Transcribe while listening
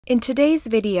In today's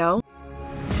video,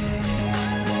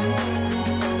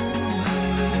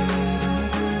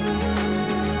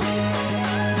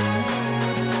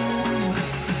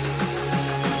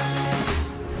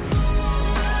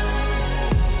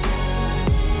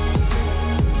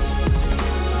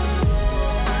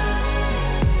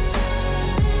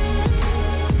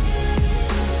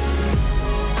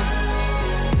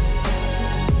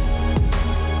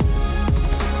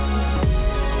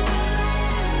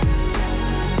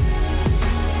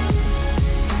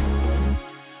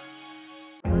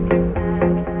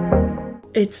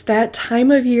 it's that time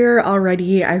of year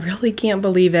already. I really can't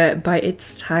believe it, but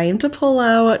it's time to pull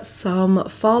out some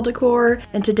fall decor.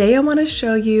 And today I want to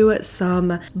show you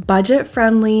some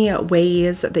budget-friendly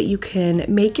ways that you can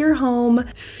make your home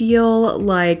feel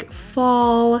like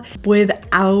fall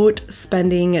without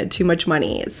spending too much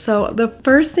money. So the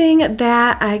first thing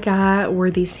that I got were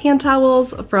these hand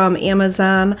towels from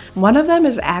Amazon. One of them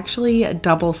is actually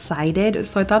double-sided,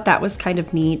 so I thought that was kind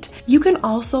of neat. You can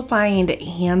also find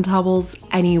hand towels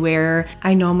anywhere.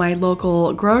 I know my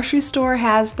local grocery store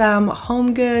has them,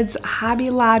 Home Goods, Hobby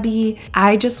Lobby.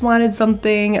 I just wanted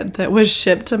something that was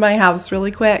shipped to my house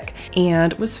really quick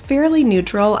and was fairly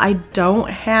neutral. I don't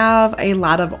have a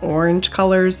lot of orange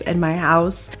colors in my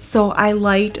house, so I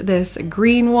liked this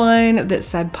green one that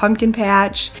said pumpkin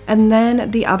patch, and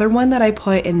then the other one that I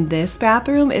put in this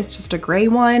bathroom is just a gray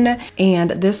one,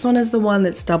 and this one is the one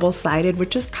that's double-sided,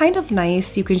 which is kind of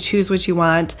nice. You can choose what you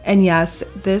want. And yes,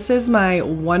 this is my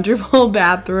wonderful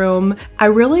bathroom. I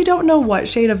really don't know what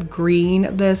shade of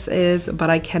green this is,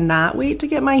 but I cannot wait to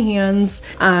get my hands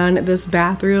on this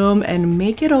bathroom and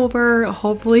make it over,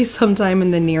 hopefully sometime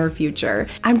in the near future.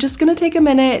 I'm just gonna take a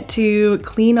minute to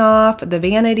clean off the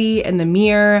vanity and the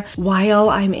mirror while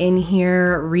I'm in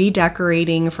here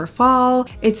redecorating for fall.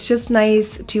 It's just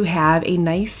nice to have a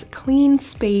nice clean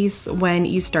space when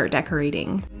you start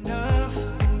decorating.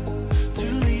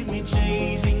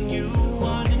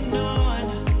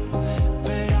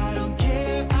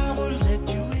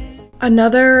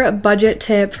 Another budget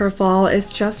tip for fall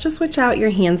is just to switch out your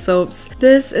hand soaps.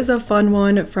 This is a fun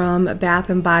one from Bath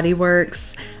 & Body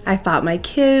Works. I thought my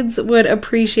kids would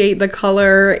appreciate the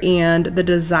color and the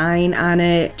design on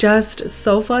it. Just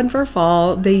so fun for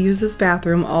fall. They use this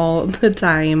bathroom all the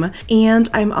time. And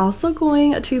I'm also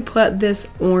going to put this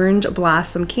orange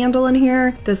blossom candle in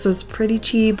here. This was pretty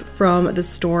cheap from the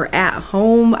store at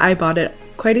home. I bought it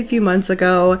quite a few months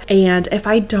ago, and if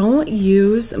I don't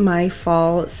use my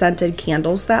fall scented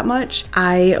candles that much,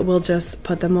 I will just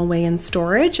put them away in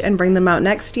storage and bring them out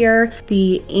next year.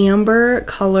 The amber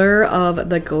color of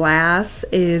the glass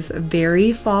is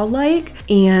very fall-like,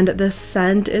 and the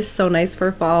scent is so nice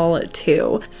for fall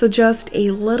too. So just a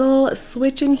little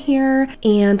switch in here,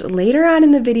 and later on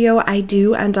in the video I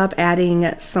do end up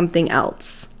adding something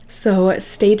else. So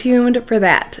stay tuned for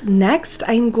that. Next,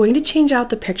 I'm going to change out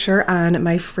the picture on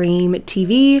my frame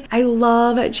TV. I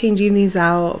love changing these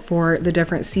out for the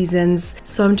different seasons.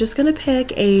 So I'm just gonna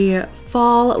pick a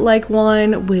fall-like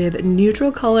one with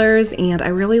neutral colors, and I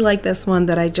really like this one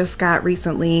that I just got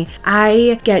recently.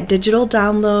 I get digital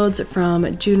downloads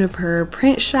from Juniper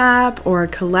Print Shop or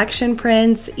Collection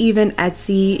Prints, even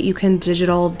Etsy. You can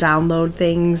digital download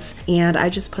things, and I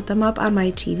just put them up on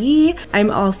my TV.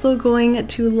 I'm also going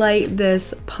to light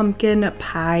this pumpkin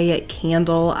pie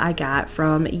candle I got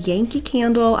from Yankee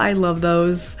Candle. I love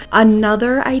those.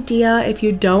 Another idea, if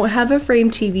you don't have a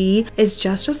frame TV, is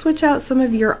just to switch out some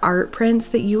of your art prints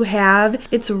that you have.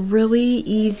 It's really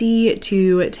easy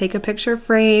to take a picture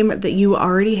frame that you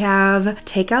already have,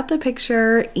 take out the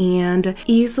picture, and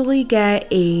easily get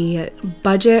a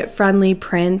budget-friendly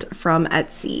print from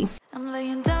Etsy. I'm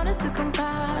laying down at the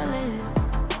compile it.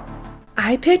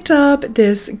 I picked up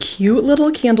this cute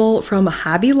little candle from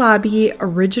Hobby Lobby,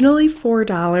 originally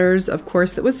 $4. Of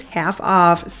course, it was half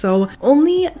off, so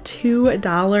only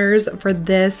 $2 for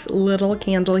this little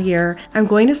candle here. I'm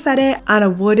going to set it on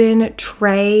a wooden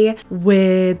tray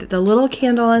with the little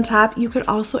candle on top. You could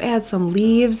also add some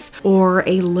leaves or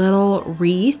a little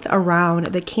wreath around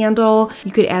the candle.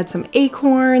 You could add some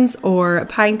acorns or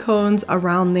pine cones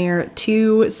around there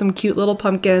too. Some cute little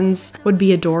pumpkins would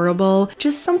be adorable.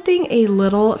 Just something a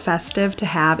little festive to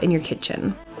have in your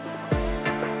kitchen.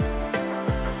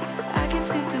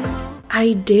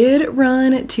 I did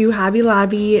run to Hobby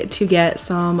Lobby to get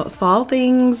some fall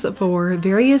things for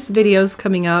various videos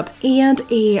coming up, and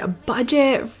a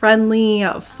budget-friendly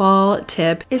fall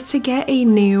tip is to get a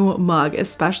new mug,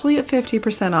 especially at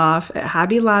 50% off at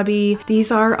Hobby Lobby.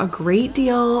 These are a great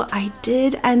deal. I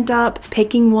did end up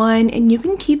picking one, and you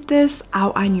can keep this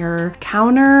out on your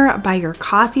counter by your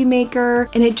coffee maker,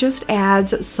 and it just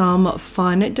adds some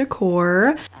fun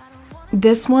decor.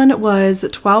 This one was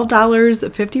 $12,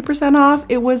 50% off.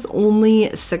 It was only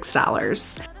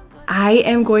 $6. I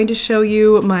am going to show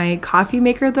you my coffee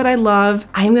maker that I love.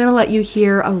 I'm gonna let you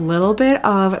hear a little bit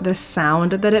of the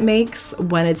sound that it makes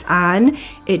when it's on.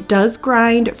 It does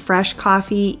grind fresh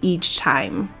coffee each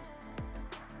time.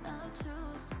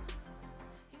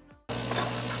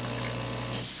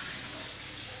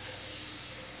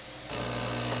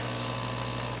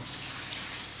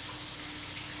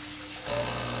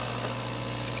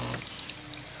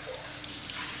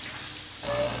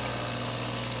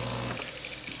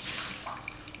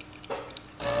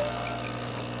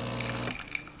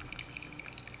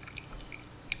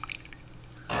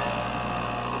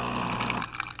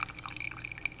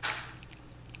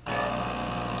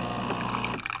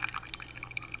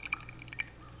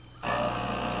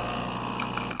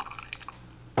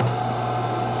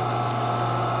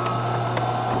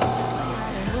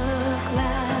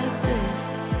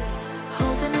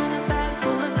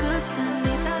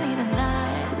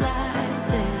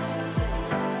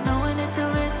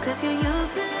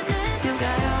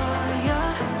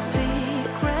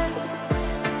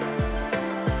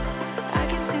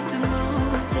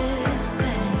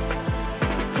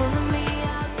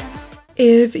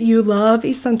 If you love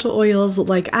essential oils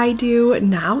like I do,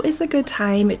 now is a good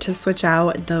time to switch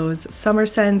out those summer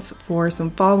scents for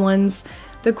some fall ones.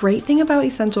 The great thing about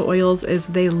essential oils is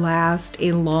they last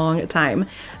a long time.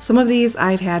 Some of these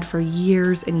I've had for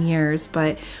years and years,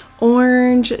 but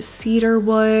orange,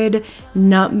 cedarwood,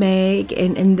 nutmeg,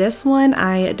 and in this one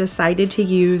I decided to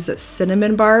use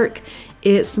cinnamon bark.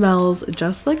 It smells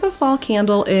just like a fall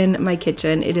candle in my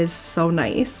kitchen. It is so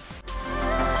nice.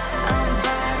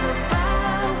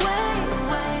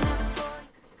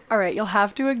 All right, you'll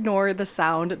have to ignore the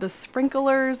sound. The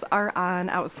sprinklers are on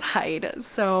outside.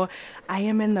 So I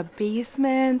am in the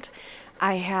basement.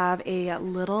 I have a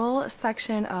little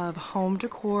section of home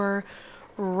decor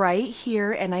right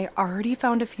here, and I already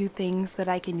found a few things that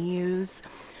I can use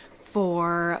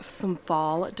for some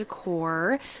fall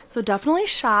decor. So definitely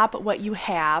shop what you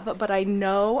have, but I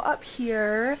know up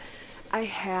here I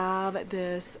have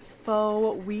this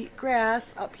faux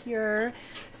wheatgrass up here,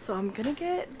 so I'm gonna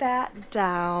get that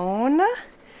down.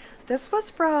 This was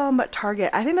from Target.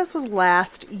 I think this was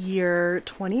last year,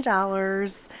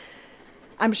 $20.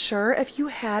 I'm sure if you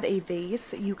had a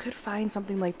vase, you could find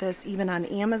something like this even on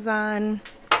Amazon.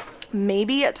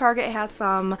 Maybe Target has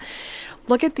some.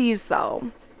 Look at these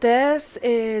though. This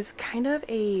is kind of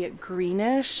a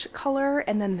greenish color,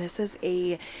 and then this is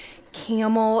a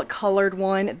camel colored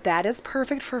one that is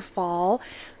perfect for fall.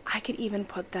 I could even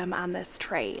put them on this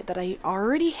tray that I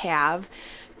already have.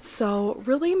 So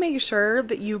really make sure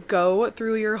that you go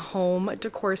through your home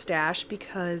decor stash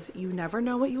because you never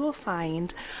know what you will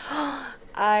find.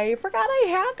 I forgot I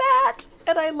had that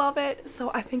and I love it.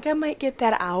 So I think I might get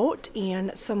that out,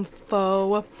 and some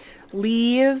faux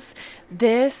leaves.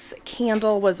 This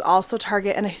candle was also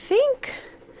Target, and I think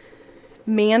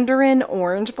Mandarin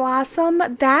Orange Blossom,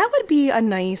 that would be a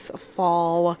nice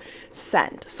fall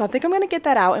scent. So I think I'm going to get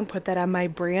that out and put that on my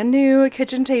brand new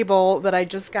kitchen table that I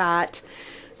just got.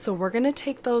 So we're going to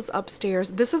take those upstairs.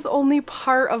 This is only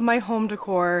part of my home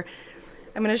decor.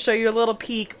 I'm going to show you a little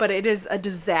peek, but it is a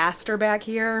disaster back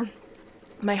here.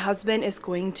 My husband is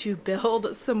going to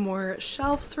build some more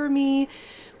shelves for me.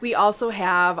 We also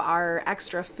have our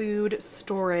extra food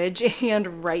storage,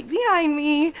 and right behind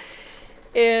me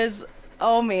is,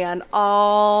 oh man,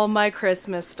 all my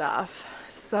Christmas stuff.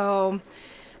 So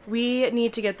we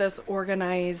need to get this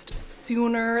organized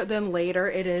sooner than later.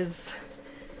 It is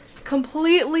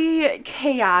completely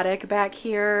chaotic back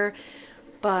here,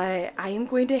 but I am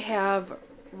going to have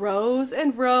rows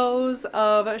and rows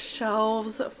of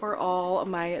shelves for all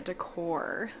my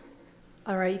decor.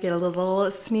 All right, you get a little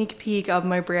sneak peek of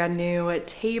my brand new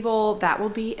table. That will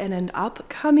be in an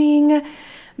upcoming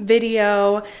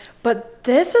video, but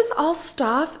this is all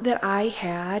stuff that I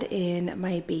had in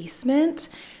my basement.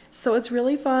 So it's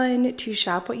really fun to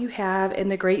shop what you have,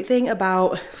 and the great thing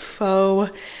about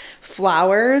faux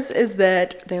flowers is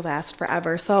that they last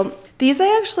forever. So these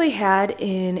I actually had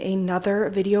in another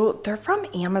video. They're from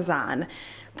Amazon.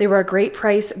 They were a great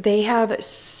price. They have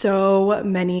so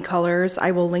many colors.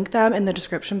 I will link them in the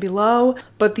description below,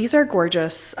 but these are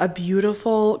gorgeous. A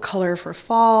beautiful color for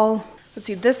fall. Let's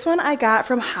see, this one I got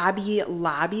from Hobby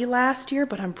Lobby last year,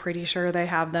 but I'm pretty sure they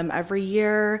have them every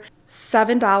year.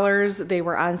 $7. They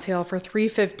were on sale for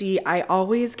 $3.50. I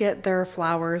always get their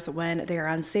flowers when they're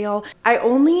on sale. I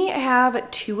only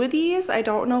have 2 of these. I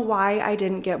don't know why I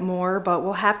didn't get more, but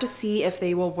we'll have to see if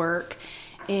they will work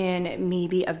in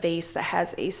maybe a vase that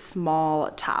has a small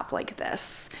top like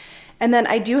this. And then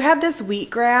I do have this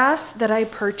wheatgrass that I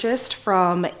purchased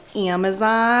from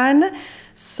Amazon.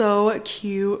 So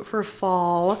cute for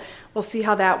fall. We'll see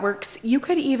how that works. You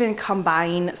could even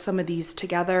combine some of these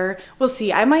together. We'll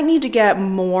see. I might need to get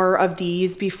more of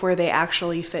these before they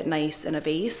actually fit nice in a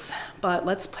vase. But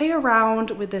let's play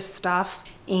around with this stuff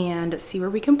and see where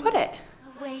we can put it.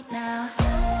 Wait now.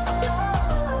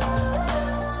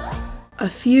 A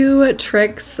few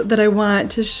tricks that I want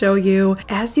to show you.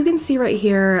 As you can see right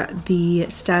here, the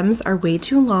stems are way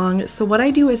too long. So what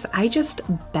I do is I just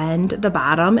bend the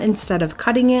bottom instead of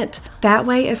cutting it. That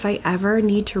way, if I ever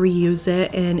need to reuse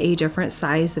it in a different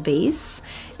size vase,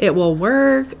 it will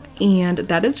work. And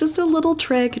that is just a little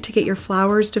trick to get your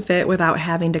flowers to fit without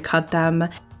having to cut them.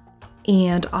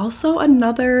 And also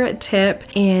another tip,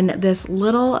 in this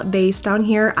little vase down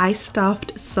here, I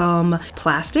stuffed some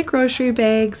plastic grocery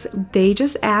bags. They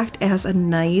just act as a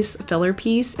nice filler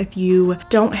piece if you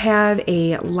don't have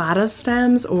a lot of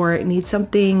stems or need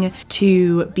something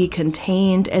to be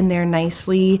contained in there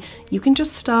nicely. You can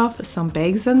just stuff some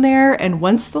bags in there, and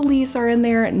once the leaves are in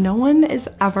there, no one is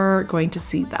ever going to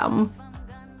see them.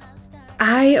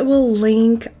 I will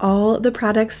link all the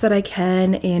products that I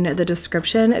can in the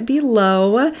description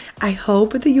below. I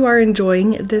hope that you are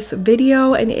enjoying this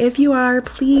video, and if you are,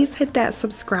 please hit that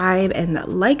subscribe and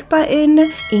like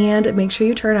button and make sure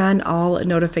you turn on all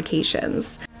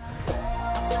notifications.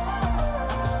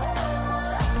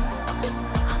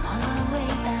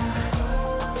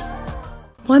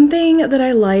 One thing that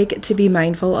I like to be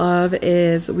mindful of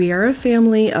is we are a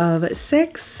family of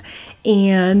 6,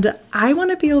 and I want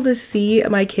to be able to see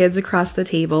my kids across the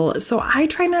table, so I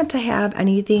try not to have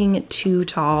anything too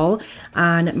tall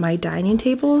on my dining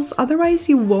tables, otherwise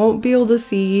you won't be able to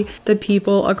see the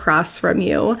people across from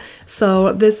you.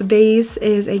 So this vase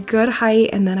is a good height,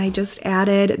 and then I just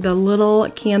added the little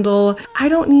candle. I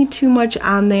don't need too much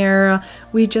on there.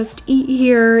 We just eat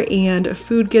here and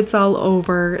food gets all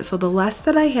over, so the less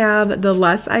that I have, the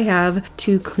less I have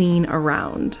to clean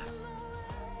around.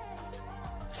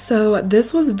 So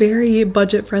this was very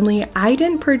budget friendly. I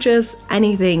didn't purchase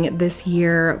anything this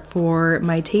year for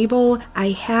my table. I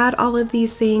had all of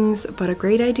these things, but a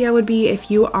great idea would be if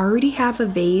you already have a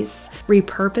vase,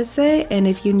 repurpose it. And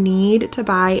if you need to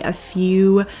buy a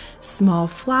few small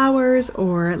flowers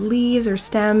or leaves or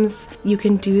stems, you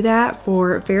can do that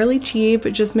for fairly cheap.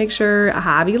 Just make sure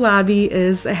Hobby Lobby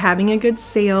is having a good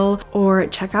sale, or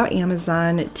check out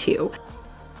Amazon too.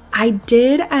 I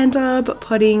did end up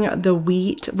putting the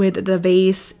wheat with the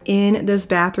vase in this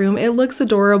bathroom. It looks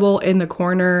adorable in the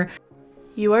corner.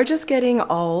 You are just getting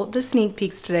all the sneak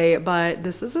peeks today, but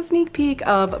this is a sneak peek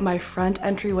of my front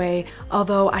entryway.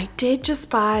 Although I did just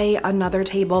buy another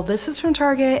table. This is from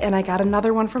Target, and I got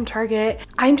another one from Target.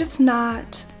 I'm just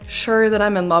not sure that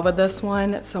I'm in love with this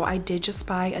one, so I did just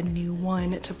buy a new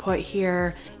one to put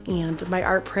here, and my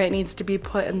art print needs to be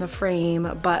put in the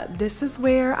frame, but this is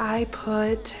where I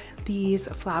put these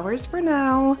flowers for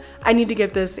now. I need to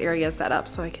get this area set up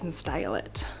so I can style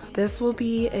it. This will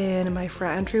be in my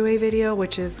front entryway video,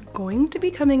 which is going to be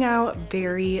coming out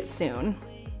very soon.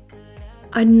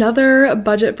 Another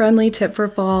budget-friendly tip for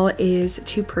fall is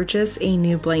to purchase a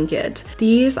new blanket.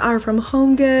 These are from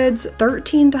HomeGoods,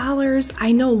 $13.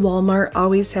 I know Walmart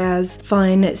always has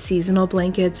fun seasonal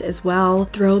blankets as well.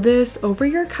 Throw this over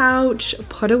your couch,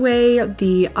 put away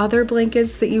the other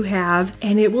blankets that you have,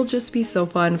 and it will just be so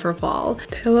fun for fall.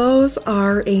 Pillows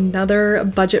are another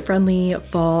budget-friendly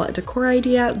fall decor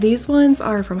idea. These ones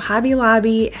are from Hobby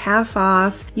Lobby, half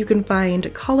off. You can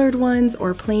find colored ones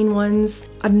or plain ones.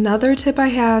 Another tip I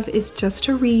have is just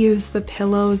to reuse the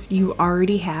pillows you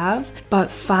already have, but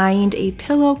find a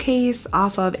pillowcase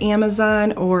off of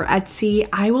Amazon or Etsy.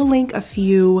 I will link a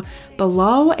few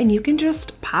below, and you can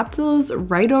just pop those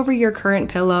right over your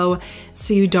current pillow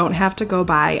so you don't have to go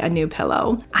buy a new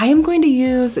pillow. I am going to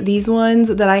use these ones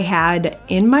that I had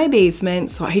in my basement,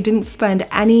 so I didn't spend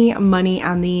any money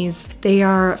on these. They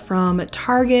are from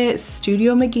Target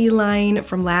Studio McGee line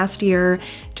from last year.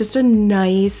 Just a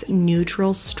nice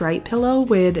neutral stripe pillow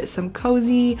with some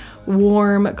cozy,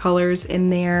 warm colors in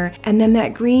there. And then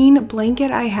that green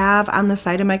blanket I have on the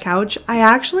side of my couch, I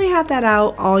actually have that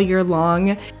out all year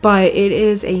long, but it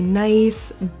is a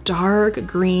nice dark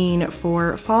green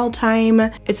for fall time.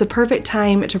 It's a perfect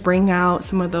time to bring out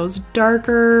some of those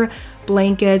darker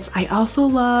blankets. I also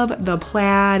love the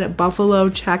plaid buffalo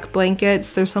check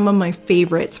blankets. They're some of my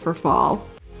favorites for fall.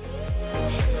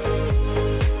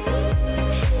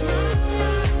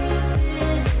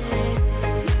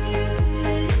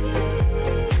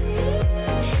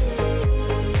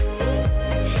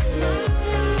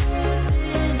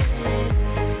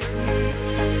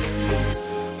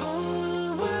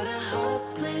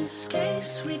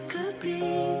 could be.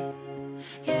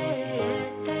 Yeah,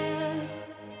 yeah.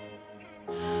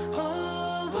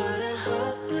 Oh, what a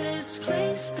hopeless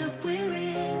place that we're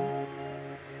in.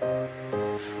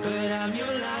 But I'm your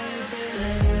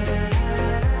liability.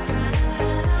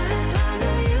 I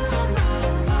know you are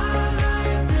my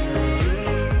liability.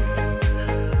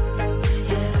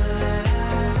 Yeah,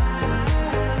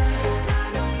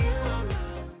 I know you are my.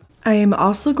 I am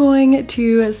also going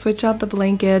to switch out the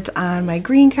blanket on my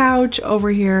green couch over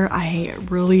here. I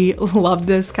really love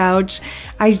this couch.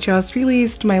 I just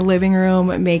released my living room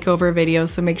makeover video,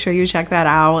 so make sure you check that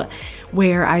out,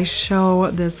 where I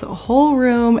show this whole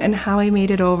room and how I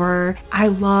made it over. I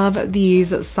love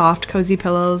these soft cozy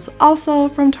pillows, also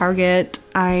from Target.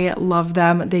 I love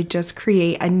them. They just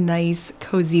create a nice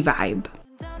cozy vibe.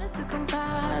 Down it to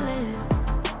compile it.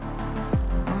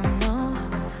 Oh no,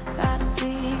 I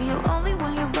see you only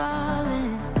when you're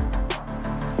ballin'.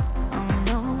 Oh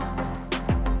no,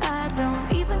 I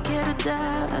don't even care to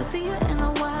doubt. I see you in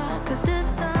a while, 'cause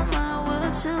this time I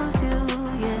will choose you,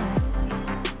 yeah.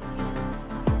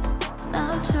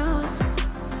 Now choose,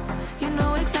 you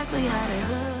know exactly how to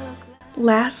look.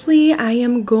 Lastly, I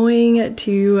am going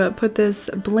to put this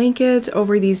blanket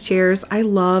over these chairs. I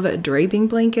love draping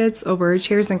blankets over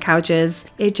chairs and couches.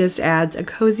 It just adds a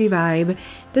cozy vibe.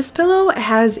 This pillow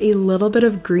has a little bit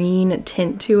of green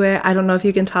tint to it. I don't know if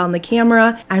you can tell in the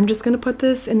camera. I'm just gonna put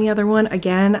this in the other one.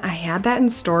 Again, I had that in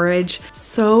storage.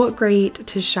 So great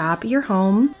to shop your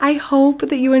home. I hope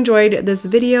that you enjoyed this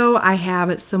video. I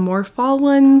have some more fall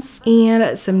ones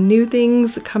and some new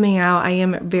things coming out. I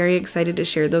am very excited to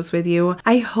share those with you.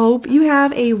 I hope you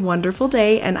have a wonderful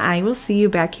day, and I will see you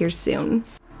back here soon.